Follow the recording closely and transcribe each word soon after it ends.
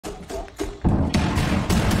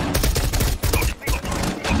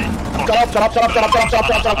Oh,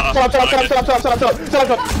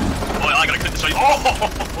 I gotta clip the stream. Oh!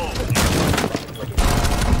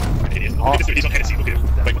 Idiot. Look at this dude, he's on Hennessy, look at him.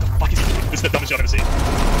 Wait, what the fuck is he doing? This is the dumbest shit I've ever seen.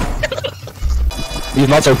 He's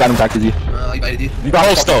not so bad in fact, is he? He baited you. You guys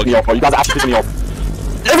are pissing me off, bro. You guys are actually pissing me off.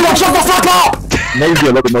 Everyone shut the fuck up! Maybe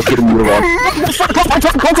a little bit more kidding you around.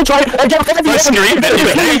 Concentrate and get everything. Don't scream at me,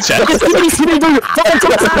 hey, chat. Skibidi-doo! Fucking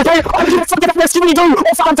do! Okay? I'm gonna fucking up there, Skibidi-doo!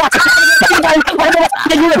 All fucking back! Fucking day! I'm gonna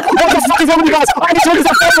fucking unit! What the fuck is wrong with you guys? I need to look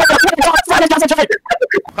at that. Concentrate!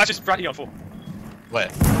 Flash is right here on 4. Where?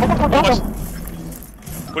 Almost.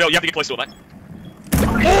 Well, you have to get close to it, mate.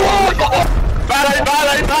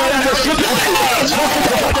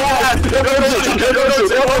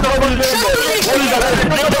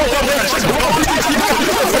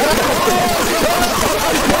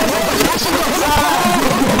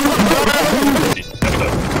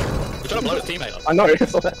 We're trying to blow his teammate up. I know,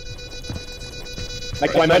 it's not that.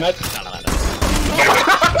 Next point, mate.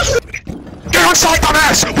 Get on site,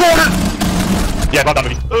 dumbass! Yeah, well done,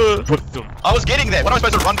 movie. I was getting there. What am I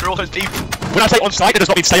supposed to run through all those people? When I say on site, it does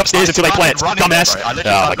not mean stay upstairs until they plant. Dumbass. I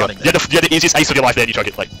literally started running there. You're the easiest ace of your life there, and you choke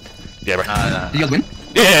it. Like, yeah, bro. Did you guys win?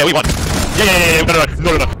 Yeah, we won. Yeah.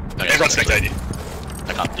 No. Everyone's spectating you.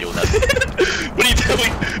 I can't deal with that. What are you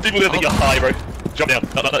telling people that think you're high, bro? Jump down.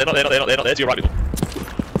 No, they're not there. To your right, people.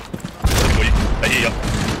 They hear you.